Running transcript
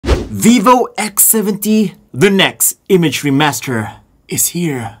Vivo X70, the next image remaster is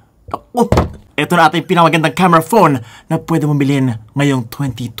here. Oh, ito na ating pinamagandang camera phone na pwede mong bilhin ngayong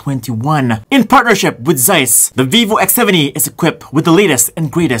 2021. In partnership with Zeiss, the Vivo X70 is equipped with the latest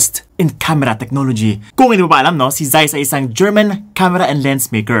and greatest in camera technology. Kung hindi mo pa alam, no, si Zeiss ay isang German camera and lens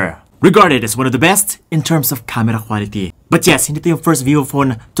maker, regarded as one of the best in terms of camera quality. But yes, hindi ito yung first Vivo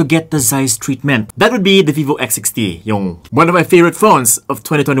phone to get the Zeiss treatment. That would be the Vivo X60, yung one of my favorite phones of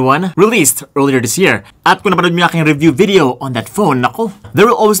 2021, released earlier this year. At kung napanood mo yung aking review video on that phone, nako, there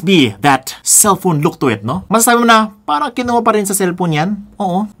will always be that cellphone look to it, no? Masasabi mo na, parang kinuha pa rin sa cellphone yan.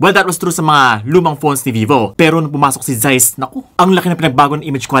 Oo. Well, that was true sa mga lumang phones ni Vivo. Pero nung pumasok si Zeiss, nako, ang laki na pinagbago ng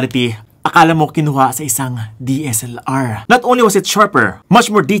image quality. Akala mo kinuha sa isang DSLR. Not only was it sharper, much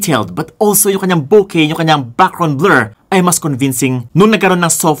more detailed, but also yung kanyang bokeh, yung kanyang background blur ay mas convincing nung nagkaroon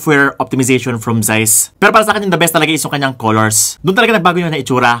ng software optimization from Zeiss. Pero para sa akin, yung the best talaga is yung kanyang colors. Doon talaga nagbago yung na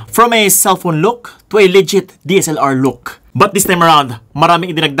itsura. From a cellphone look to a legit DSLR look. But this time around,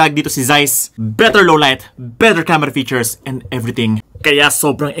 maraming idinagdag dito si Zeiss. Better low light, better camera features, and everything. Kaya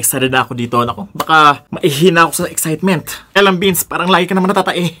sobrang excited na ako dito. Nako, baka maihina ako sa excitement. Alam, Beans, parang lagi ka naman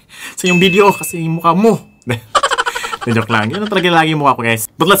natatae sa yung video kasi yung mukha mo. Joke lang. Yun ang talaga lagi yung mukha ko, guys.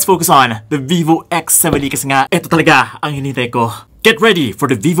 But let's focus on the Vivo X70 kasi nga, ito talaga ang hinintay ko. Get ready for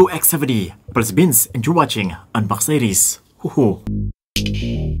the Vivo X70. But it's Beans and you're watching Unbox Ladies. Huhu.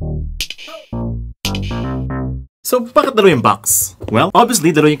 So, bakit dalawa yung box? Well,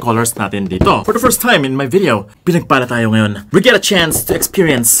 obviously, dalawa yung colors natin dito. For the first time in my video, pinagpala tayo ngayon. We get a chance to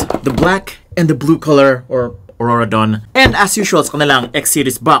experience the black and the blue color, or Aurora Dawn. And as usual sa kanilang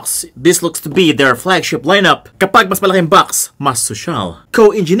X-Series box, this looks to be their flagship lineup. Kapag mas malaking box, mas social.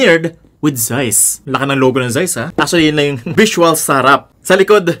 Co-engineered with Zeiss. Laki ng logo ng Zeiss, ha? Actually, yun lang yung visual sa harap. Sa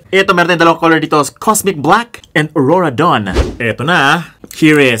likod, ito meron tayong dalawang color dito, Cosmic Black and Aurora Dawn. Ito na,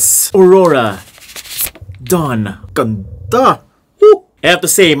 here is Aurora Dawn. Ganda! Woo! I have to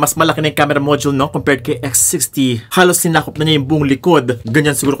say, mas malaki na yung camera module, no, compared kay X60. Halos sinakop na niya yung buong likod.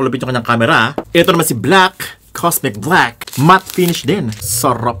 Ganyan siguro kulubit yung kanyang camera. Ito naman si Black, Cosmic Black. Matte finish din.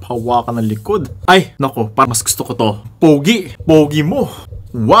 Sarap hawakan ng likod. Ay, nako, parang mas gusto ko to. Pogi! Pogi mo!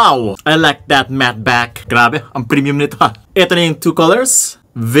 Wow! I like that matte back. Grabe, ang premium nito, ha. Ito na yung two colors.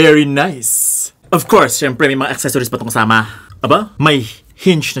 Very nice. Of course, syempre may mga accessories pa itong kasama. Aba, may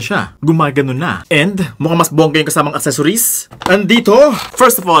hinge na siya. Gumagano na. And, mukhang mas bongga yung kasamang accessories. Andito,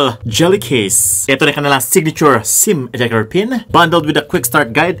 first of all, jelly case. Ito na kanilang signature SIM ejector pin, bundled with a quick start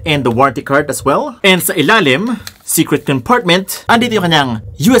guide and the warranty card as well. And sa ilalim, secret compartment, andito yung kanyang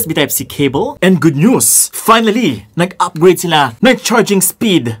USB Type-C cable. And good news, finally, nag-upgrade sila ng charging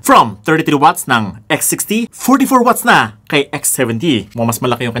speed from 33 watts ng X60, 44 watts na kay X70. Mas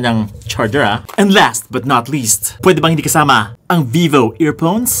malaki yung kanyang charger, ha. And last but not least, pwede bang hindi kasama ang Vivo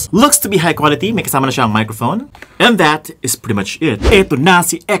earphones? Looks to be high quality, may kasama na siyang microphone. And that is pretty much it. Ito na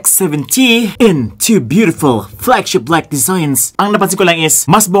si X70 in two beautiful flagship-like designs. Ang napansin ko lang is,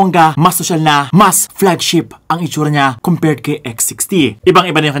 mas bongga, mas social na, mas flagship ang itsura niya compared kay X60.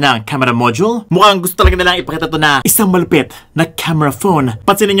 Ibang-iba na yung kanyang camera module. Mukhang gusto talaga nilang ipakita to na isang malupit na camera phone.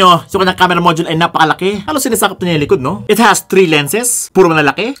 Pansinin nyo, yung kanyang camera module ay napakalaki. Halos sinasakop na niya yung likod, no? It has 3 lenses, puro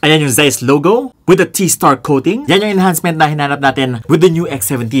malalaki. Ayan yung Zeiss logo with the T-Star coating. Yan yung enhancement na hinanap natin with the new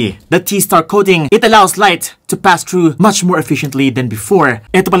X70. The T-Star coating, it allows light to pass through much more efficiently than before.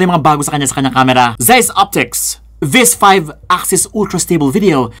 Ito pala yung mga bago sa kanyang camera. Zeiss Optics, Vis 5 Axis Ultra Stable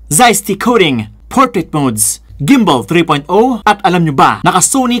Video, Zeiss T-Coating, Portrait Modes, Gimbal 3.0, at alam nyo ba,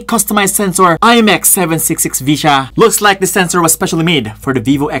 naka-Sony customized sensor IMX766V siya. Looks like the sensor was specially made for the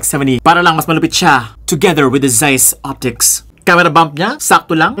Vivo X70 para lang mas malupit siya together with the Zeiss Optics. Camera bump niya,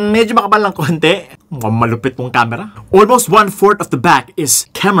 sakto lang. Medyo makapal lang konti. Malupit mong camera. Almost 1/4 of the back is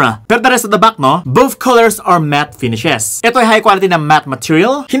camera. Pero the rest of the back, no? Both colors are matte finishes. Ito ay high quality na matte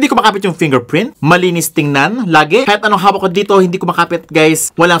material. Hindi ko makapit yung fingerprint. Malinis tingnan. Lagi. Kahit anong hawak ko dito, hindi ko makapit,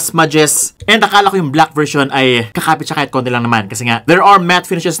 guys. Walang smudges. And akala ko yung black version ay kakapit siya kahit konti lang naman. Kasi nga, there are matte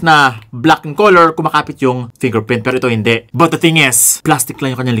finishes na black in color, kumakapit yung fingerprint. Pero ito hindi. But the thing is, plastic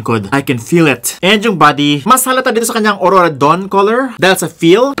lang yung kanyang likod. I can feel it. And yung body, mas halata dito sa kanyang Aurora Dawn color. Dahil sa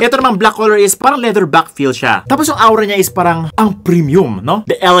feel, ito namang black color is parang leather back feel siya. Tapos yung aura niya is parang ang premium, no?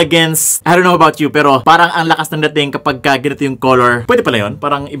 The elegance, I don't know about you, pero parang ang lakas ng dating kapag ganito yung color. Pwede pala yun,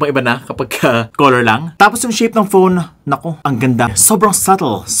 parang ibang-iba na kapag color lang. Tapos yung shape ng phone, nako, ang ganda. Sobrang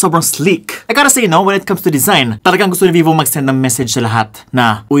subtle, sobrang sleek. I gotta say, no, when it comes to design, talagang gusto ni Vivo mag-send ng message sa lahat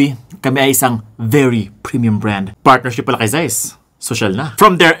na, uy, kami ay isang very premium brand. Partnership pala kay Zeiss. social na.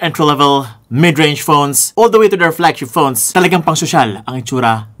 From their entry-level, mid-range phones, all the way to their flagship phones, talagang pang-social ang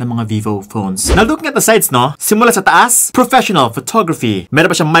itsura ng mga Vivo phones. Now looking at the sides, no? Simula sa taas, professional photography.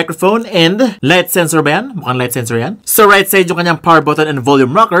 Meron pa siyang microphone and light sensor ba yan? Mukhang light sensor yan. Sa right side yung kanyang power button and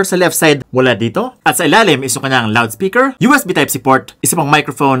volume rocker. Sa left side, wala dito. At sa ilalim is yung kanyang loudspeaker, USB Type-C port, isa pang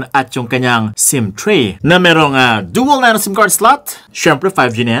microphone at yung kanyang SIM tray na merong dual nano SIM card slot. Syempre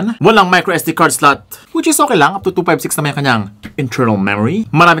 5G na yan. Walang micro SD card slot, which is okay lang. Up to 256 naman yung kanyang internal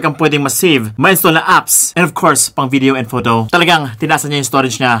memory. Marami kang pwedeng ma-save, ma-install na apps, and of course, pang video and photo. Talagang tinasa niya yung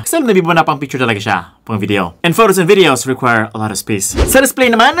storage niya. Kasi alam na Vivo na pang picture talaga siya, pang video. And photos and videos require a lot of space. Sa display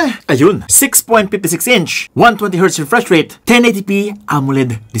naman, ayun, 6.56-inch, 120Hz refresh rate, 1080p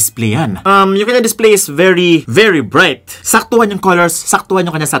AMOLED display yan. Yung kanyang display is very, very bright. Saktuhan yung colors, saktuhan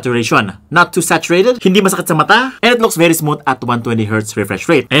yung kanyang saturation. Not too saturated, hindi masakit sa mata, and it looks very smooth at 120Hz refresh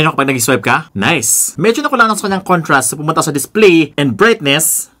rate. Ayun, kapag nag-swipe ka, nice. Medyo nakulangan sa kanyang contrast sa pumunta sa display and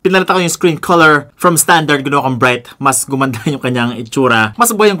brightness. Pinalita ko yung screen color from standard, ginawa kong bright. Mas gumanda yung kanyang itsura.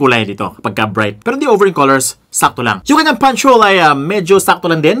 Mas buhay yung kulay dito kapag ka bright. Pero hindi over in colors, sakto lang. Yung kanyang punch hole ay medyo sakto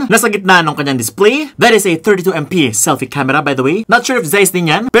lang din. Nasa gitna ng kanyang display. That is a 32MP selfie camera, by the way. Not sure if Zeiss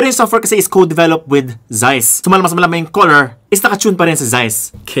din yan. Pero yung software kasi is co-developed with Zeiss. So mas malaman yung color is nakatune pa rin sa Zeiss.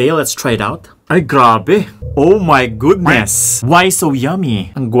 Okay, let's try it out. Ay, grabe. Oh my goodness. Why so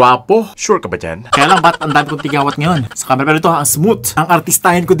yummy? Ang gwapo. Sure ka ba dyan? Kaya lang, ba't ang dami kong tigawat ngayon? Sa camera, pero ito, ang smooth. Ang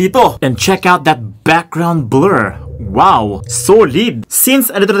artistahin ko dito. And check out that background blur. Wow. Solid.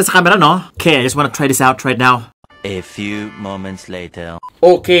 Since, andito na sa camera, no? Okay, I just wanna try this out right now. A few moments later.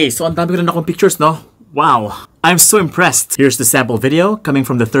 Okay, so ang dami ko na akong pictures, no? Wow. I'm so impressed. Here's the sample video coming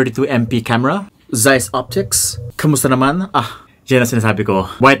from the 32MP camera. Zeiss optics. Kamusta naman? Yan ang sinasabi ko.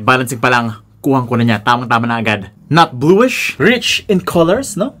 White balancing pa lang. Kuhang ko na niya. Tamang-tama na agad. Not bluish. Rich in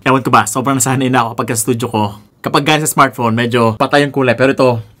colors, no? Ewan ko ba, sobrang nasanay na ako kapag studio ko. Kapag gaya sa smartphone, medyo patay yung kulay. Pero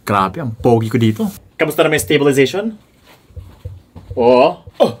ito, grabe, ang pogi ko dito. Kamusta naman yung stabilization?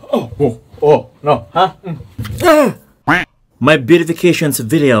 No, ha? My beautifications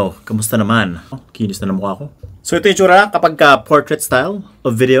video. Kamusta naman? Kinis na mukha ko. So ito yung tsura kapag portrait style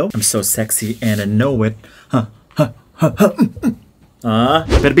of video. I'm so sexy and I know it.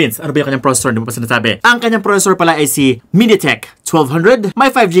 Pero Vince, ano ba yung kanyang processor? Hindi mo pa sinasabi. Ang kanyang processor pala ay si MediaTek 1200.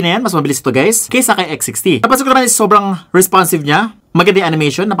 May 5G na yan. Mas mabilis ito, guys. Kaysa kay X60. Napansin ko naman is sobrang responsive niya. Maganda yung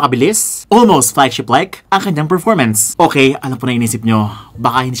animation, napakabilis. Almost flagship-like ang kanyang performance. Okay, alam po na inisip nyo.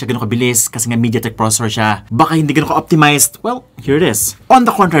 Baka hindi siya ganun kabilis kasi nga MediaTek processor siya. Baka hindi ganun ka-optimized. Well, here it is. On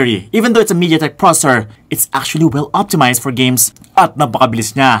the contrary, even though it's a MediaTek processor, it's actually well optimized for games at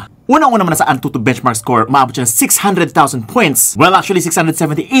napakabilis niya. Unang-una naman sa Antutu benchmark score, maabot siya ng 600,000 points. Well, actually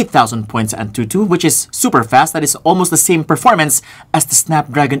 678,000 points sa Antutu, which is super fast. That is almost the same performance as the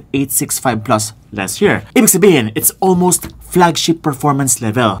Snapdragon 865 Plus last year. Ibig sabihin, it's almost flagship performance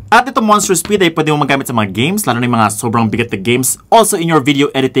level. At ito monster speed ay pwede mo magamit sa mga games, lalo na yung mga sobrang bigat na games. Also in your video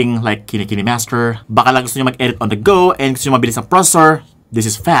editing like Kinikini Master. Baka lang gusto nyo mag-edit on the go and gusto nyo mabilis ang processor. This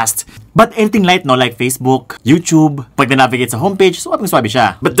is fast. But anything light, no, like Facebook, YouTube, pag na-navigate sa homepage, swabing-swabe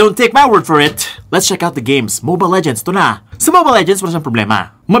siya. But don't take my word for it. Let's check out the games. Mobile Legends, ito na. Sa Mobile Legends, wala siyang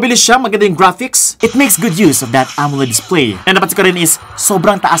problema. Mabilis siya, maganda yung graphics. It makes good use of that AMOLED display. And napansin ko rin is,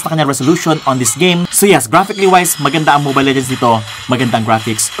 sobrang taas na kanyang resolution on this game. So yes, graphically wise, maganda ang Mobile Legends dito. Magandang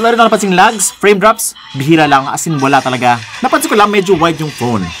graphics. Wala rin napansin lags, frame drops, bihira lang, as in wala talaga. Napansin ko lang, medyo wide yung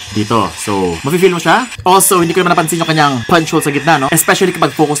phone dito. So, mafe-feel mo siya. Also, hindi ko naman napansin yung kanyang punch hole sa gitna, no? Especially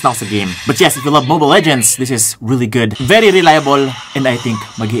kapag focus na ako sa game. But yes, if you love Mobile Legends, this is really good. Very reliable, and I think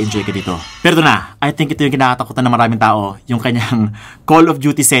mag-i-enjoy ka dito. Pero ito na, I think ito yung kinakatakutan ng maraming tao, yung kanyang Call of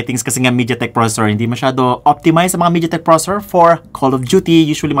Duty settings kasi nga MediaTek processor. Hindi masyado optimized sa mga MediaTek processor for Call of Duty.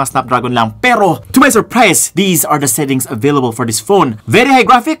 Usually mga Snapdragon lang. Pero, to my surprise, these are the settings available for this phone. Very high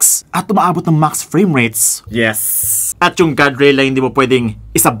graphics at umaabot ng max frame rates. Yes! At yung guardrail lang hindi mo pwedeng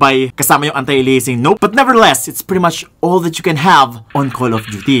isabay kasama yung anti-aliasing. Nope. But nevertheless, it's pretty much all that you can have on Call of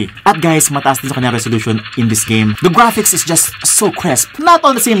Duty. At guys, mataas din sa kanyang resolution in this game. The graphics is just so crisp. Not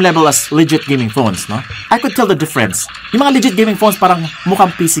on the same level as legit gaming phones, no? I could tell the difference. Yung mga legit gaming phones parang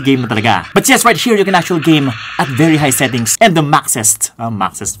mukhang PC game na talaga. But yes, right here, you can actually game at very high settings and the maxest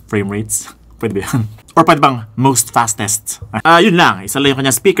frame rates. Pwede ba yan? Or pwede bang most fastest? Yun lang. Isa lang yung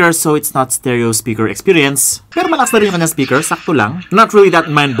kanyang speaker, so it's not stereo speaker experience. Pero malakas na rin yung kanyang speaker, sakto lang. Not really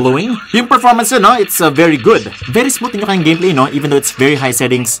that mind-blowing. Yung performance yun, no? It's very good. Very smooth yung kanyang gameplay, no? Even though it's very high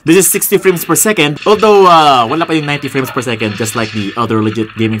settings. This is 60 frames per second. Although, wala pa yung 90 frames per second, just like the other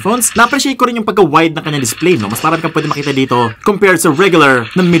legit gaming phones. Na-appreciate ko rin yung pagka-wide ng kanyang display, no? Mas marami kang pwede makita dito compared sa regular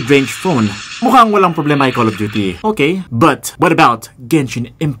na mid-range phone. Mukhang walang problema ay Call of Duty. Okay, but what about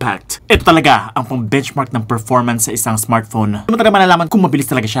Genshin Impact? Ito talaga ang pang benchmark ng performance sa isang smartphone, hindi mo talaga malalaman kung mabilis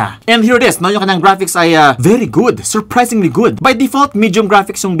talaga siya. And here it is, no? Yung kanyang graphics ay very good, surprisingly good. By default, medium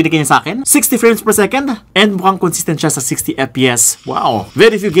graphics yung binigay niya sa akin, 60 frames per second, and mukhang consistent siya sa 60 FPS. Wow,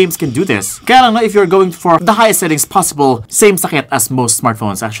 very few games can do this. Kaya lang, no, if you're going for the highest settings possible, same sakit as most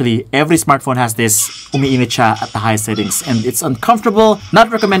smartphones. Actually, every smartphone has this, umiinit siya at the highest settings, and it's uncomfortable,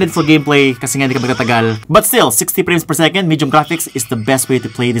 not recommended for gameplay kasi nga hindi ka magtatagal. But still, 60 frames per second, medium graphics is the best way to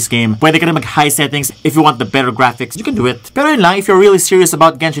play this game. Pwede ka rin mag-high settings if you want the better graphics. You can do it. Pero yun lang, if you're really serious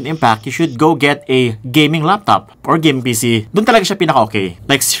about Genshin Impact, you should go get a gaming laptop or gaming PC. Doon talaga siya pinaka-okay.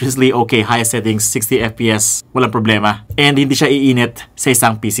 Like seriously okay, high settings, 60 FPS, walang problema. And hindi siya iinit sa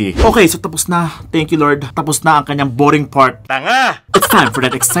isang PC. Okay, so tapos na. Thank you Lord. Tapos na ang kanyang boring part. Tanga! It's time for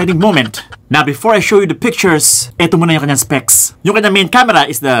that exciting moment. Now, before I show you the pictures, eto muna yung kanyang specs. Yung kanyang main camera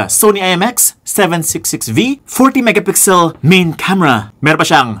is the Sony IMX766V 40 megapixel main camera. Meron pa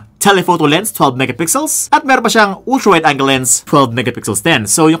siyang telephoto lens 12 megapixels at meron pa siyang ultra-wide angle lens 12 megapixels din.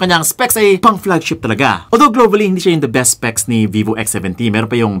 So yung kanyang specs ay pang flagship talaga. Although globally hindi siya yung the best specs ni Vivo X70. Meron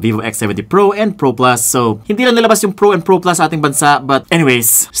pa yung Vivo X70 Pro and Pro Plus. So hindi lang nilabas yung Pro and Pro Plus sa ating bansa. But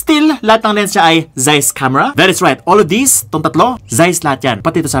anyways, still lahat ng lens niya ay Zeiss camera. That is right. All of these, tong tatlo, Zeiss lahat yan.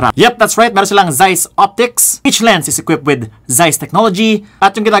 Pati ito sa harap. Yep, that's right. Meron silang Zeiss optics. Each lens is equipped with Zeiss technology.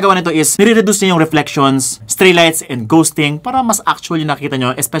 At yung ginagawa nito is nire-reduce niya yung reflections, stray lights, and ghosting para mas actual yung nakita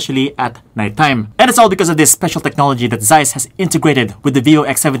nyo, especially at nighttime. And it's all because of this special technology that Zeiss has integrated with the Vivo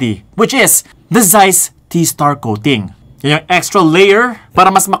X70, which is the Zeiss T-Star coating. Yan yung extra layer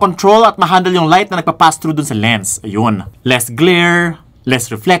para mas makontrol at ma-handle yung light na nagpa-pass through dun sa lens. Ayun. Less glare, less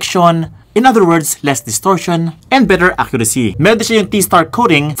reflection, in other words, less distortion, and better accuracy. Meron din siya yung T-Star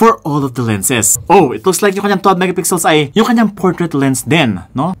coating for all of the lenses. Oh, it looks like yung kanyang 12 megapixels ay yung kanyang portrait lens din,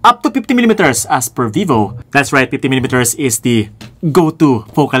 no? Up to 50mm as per Vivo. That's right, 50mm is the go-to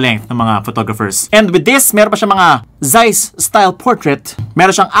focal length ng mga photographers. And with this, meron pa siya mga Zeiss style portrait.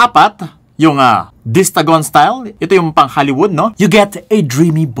 Meron siyang apat, yung Distagon style. Ito yung pang Hollywood, no? You get a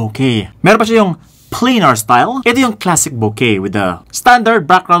dreamy bokeh. Meron pa siya yung planar style. Ito yung classic bokeh with the standard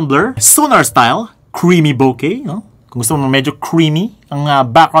background blur. Sonar style, creamy bokeh, no? Kung gusto mo medyo creamy ang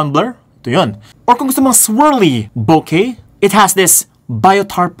background blur, ito yun. Or kung gusto mo swirly bokeh, it has this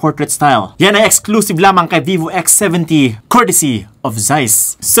biotar portrait style. Yan ay exclusive lamang kay Vivo X70 courtesy of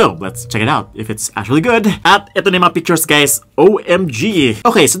Zeiss. So, let's check it out if it's actually good. At ito na yung mga pictures guys. OMG!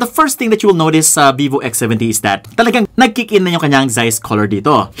 Okay, so the first thing that you will notice sa Vivo X70 is that talagang nag-kick in na yung kanyang Zeiss color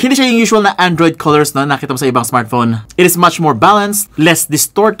dito. Hindi siya yung usual na Android colors na nakita mo sa ibang smartphone. It is much more balanced, less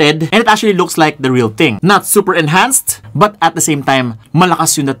distorted, and it actually looks like the real thing. Not super enhanced, but at the same time,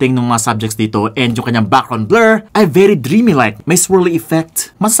 malakas yung dating ng mga subjects dito, and yung kanyang background blur ay very dreamy-like. May swirly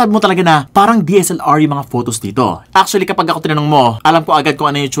effect. Masasabi mo talaga na parang DSLR yung mga photos dito. Actually, kapag ako tinanong mo, alam ko agad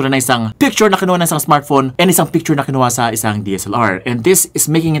kung ano yung tsura na isang picture na kinuha ng isang smartphone and isang picture na kinuha sa isang DSLR. And this is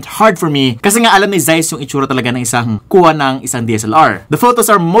making it hard for me kasi nga alam ni Zeiss yung itsura talaga ng isang kuha ng isang DSLR. The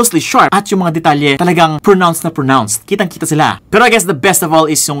photos are mostly sharp at yung mga detalye talagang pronounced na pronounced. Kitang-kita sila. Pero I guess the best of all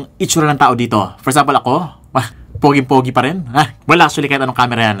is yung itsura ng tao dito. For example, ako, pogi-pogi pa rin. Wala actually kahit anong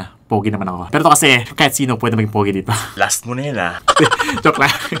camera yan. Pogi naman ako. Pero ito kasi, kahit sino pwede maging pogi dito. Last mo na yun Joke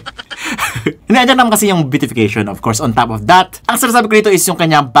lang. Hindi, andyan naman kasi yung beautification, of course, on top of that. Ang sinasabi ko dito is yung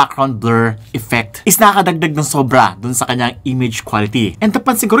kanyang background blur effect is nakakadagdag ng sobra dun sa kanyang image quality. And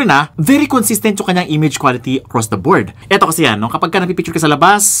napansin ko rin very consistent yung kanyang image quality across the board. Ito kasi yan, no? Kapag ka napipicture ka sa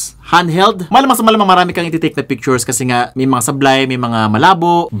labas, handheld, malamang sa malamang marami kang iti-take na pictures kasi nga may mga sablay, may mga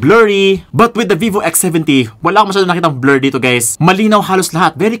malabo, blurry. But with the Vivo X70, wala akong masyadong nakitang blur dito guys. Malinaw halos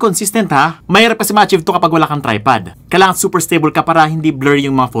lahat. Very consistent Mahirap kasi ma-achieve to kapag wala kang tripod. Kailangan super stable ka para hindi blurry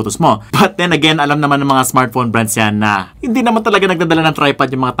yung mga photos mo. But then again, alam naman ng mga smartphone brands yan na hindi naman talaga nagdadala ng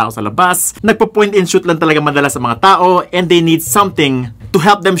tripod yung mga tao sa labas. Nagpo-point and shoot lang talaga madalas sa mga tao and they need something to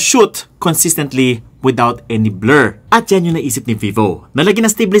help them shoot consistently without any blur. At yan yung naisip ni Vivo. Nalagyan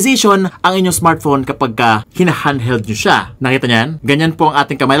ng stabilization ang inyong smartphone kapag hina-handheld nyo siya. Nakita nyo yan? Ganyan po ang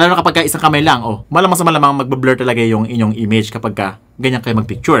ating kamay. Lalo kapag isang kamay lang, malamang sa malamang magbablur talaga yung inyong image kapag ganyan kayo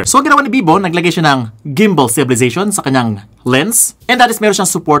magpicture. So, ginawa ni Vivo, naglagay siya ng gimbal stabilization sa kanyang lens. And that is, meron siyang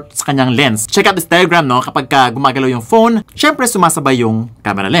support sa kanyang lens. Check out this diagram, no? Kapag gumagalaw yung phone, syempre sumasabay yung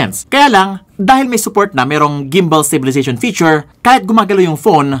camera lens. Kaya lang, dahil may support na merong gimbal stabilization feature, kahit gumagalaw yung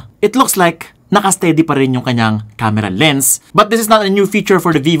phone, it looks like naka-steady pa rin yung kanyang camera lens. But this is not a new feature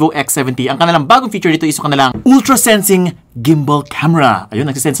for the Vivo X70. Ang kanilang bagong feature dito is yung kanilang ultra-sensing gimbal camera. Ayun,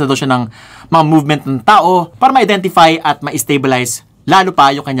 nagsisense na daw siya ng mga movement ng tao para ma-identify at ma-stabilize lalo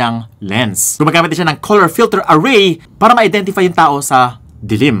pa yung kanyang lens. Gumagamit siya ng color filter array para ma-identify yung tao sa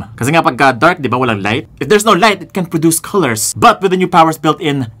dilim. Kasi nga pagka dark, di ba, walang light? If there's no light, it can produce colors. But with the new powers built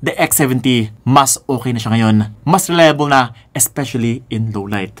in the X70, mas okay na siya ngayon. Mas reliable na, especially in low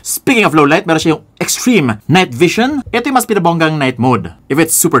light. Speaking of low light, meron siya yung extreme night vision. Ito yung mas pinabonggang night mode. If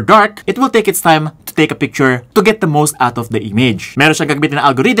it's super dark, it will take its time to take a picture to get the most out of the image. Meron siyang gagamitin na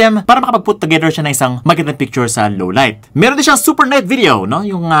algorithm para makapag-put together siya ng isang magandang picture sa low light. Meron din siyang super night video, no?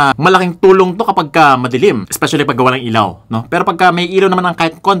 Yung malaking tulong to kapag madilim, especially pag walang ilaw, no? Pero pagka may ilaw naman ng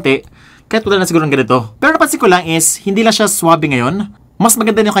kahit konti, kahit wala na siguro ng ganito. Pero napansin ko lang is, hindi lang siya swabe ngayon, mas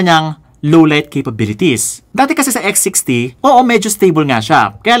maganda yung kanyang low light capabilities. Dati kasi sa X60, oo, medyo stable nga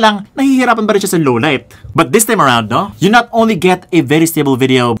siya. Kaya lang, nahihirapan ba rin siya sa low light. But this time around, no, you not only get a very stable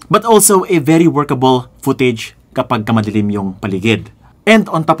video, but also a very workable footage kapag madilim yung paligid. And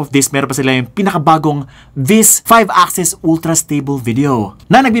on top of this, meron pa sila yung pinakabagong Viz 5-axis ultra stable video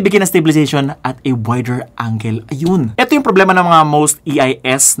na nagbibigay ng stabilization at a wider angle. Ayun. Ito yung problema ng mga most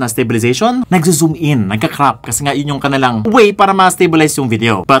EIS na stabilization. Nagzo-zoom in, nagka-crop kasi nga yun yung kanilang way para ma-stabilize yung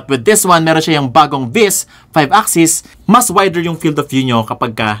video. But with this one, meron siya yung bagong Viz 5-axis. Mas wider yung field of view nyo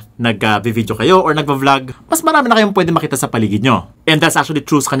kapag nag-video kayo or nag-vlog. Mas marami na kayong pwede makita sa paligid nyo. And that's actually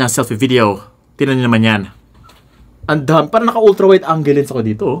true sa kanyang selfie video. Tingnan nyo naman yan. Andam, parang naka-ultra wide angle lens ako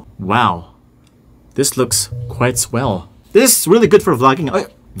dito. Wow. This looks quite swell. This is really good for vlogging. Ay,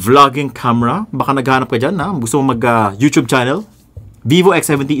 vlogging camera. Baka naghahanap ka dyan, ha? Gusto mo mag-YouTube channel? Vivo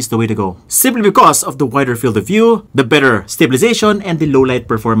X70 is the way to go. Simply because of the wider field of view, the better stabilization, and the low light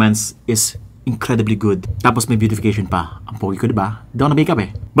performance is incredibly good. Tapos may beautification pa. Ang pogi ko, diba? Hindi ako na-makeup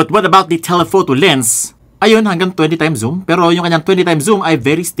eh. But what about the telephoto lens? Ayun, hanggang 20 times zoom. Pero yung kanyang 20 times zoom ay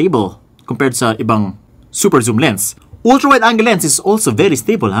very stable compared sa ibang super zoom lens. Ultra wide angle lens is also very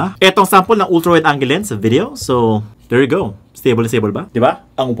stable, ha? Etong sample ng ultra wide angle lens sa video. So, there you go. Stable na stable ba? Diba?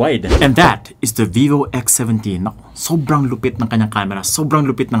 Ang wide. And that is the Vivo X70. Naku, sobrang lupit ng kanyang camera. Sobrang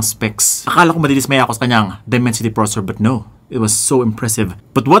lupit ng specs. Akala ko madidismaya ako sa kanyang Dimensity processor, but no. It was so impressive.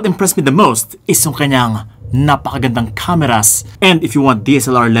 But what impressed me the most is yung kanyang napakagandang cameras. And if you want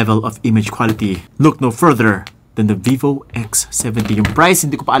DSLR level of image quality, look no further than the Vivo X70. Yung price,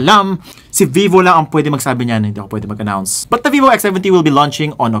 hindi ko pa alam. Si Vivo lang ang pwede magsabi niyan. Hindi ako pwede mag-announce. But the Vivo X70 will be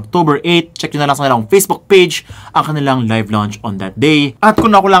launching on October 8. Check nyo na lang sa kanilang Facebook page ang kanilang live launch on that day. At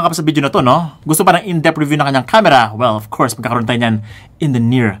kung nakulang ka pa sa video na to, no? Gusto pa ng in-depth review ng kanyang camera? Well, of course, magkakaroon tayo niyan in the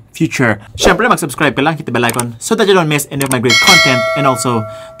near future. Siyempre, mag-subscribe ka lang, hit the bell icon so that you don't miss any of my great content and also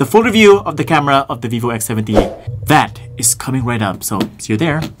the full review of the camera of the Vivo X70. That is coming right up. So, see you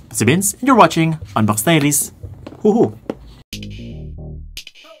there. It's Vince, and you're watching Unbox Diaries. Woohoo!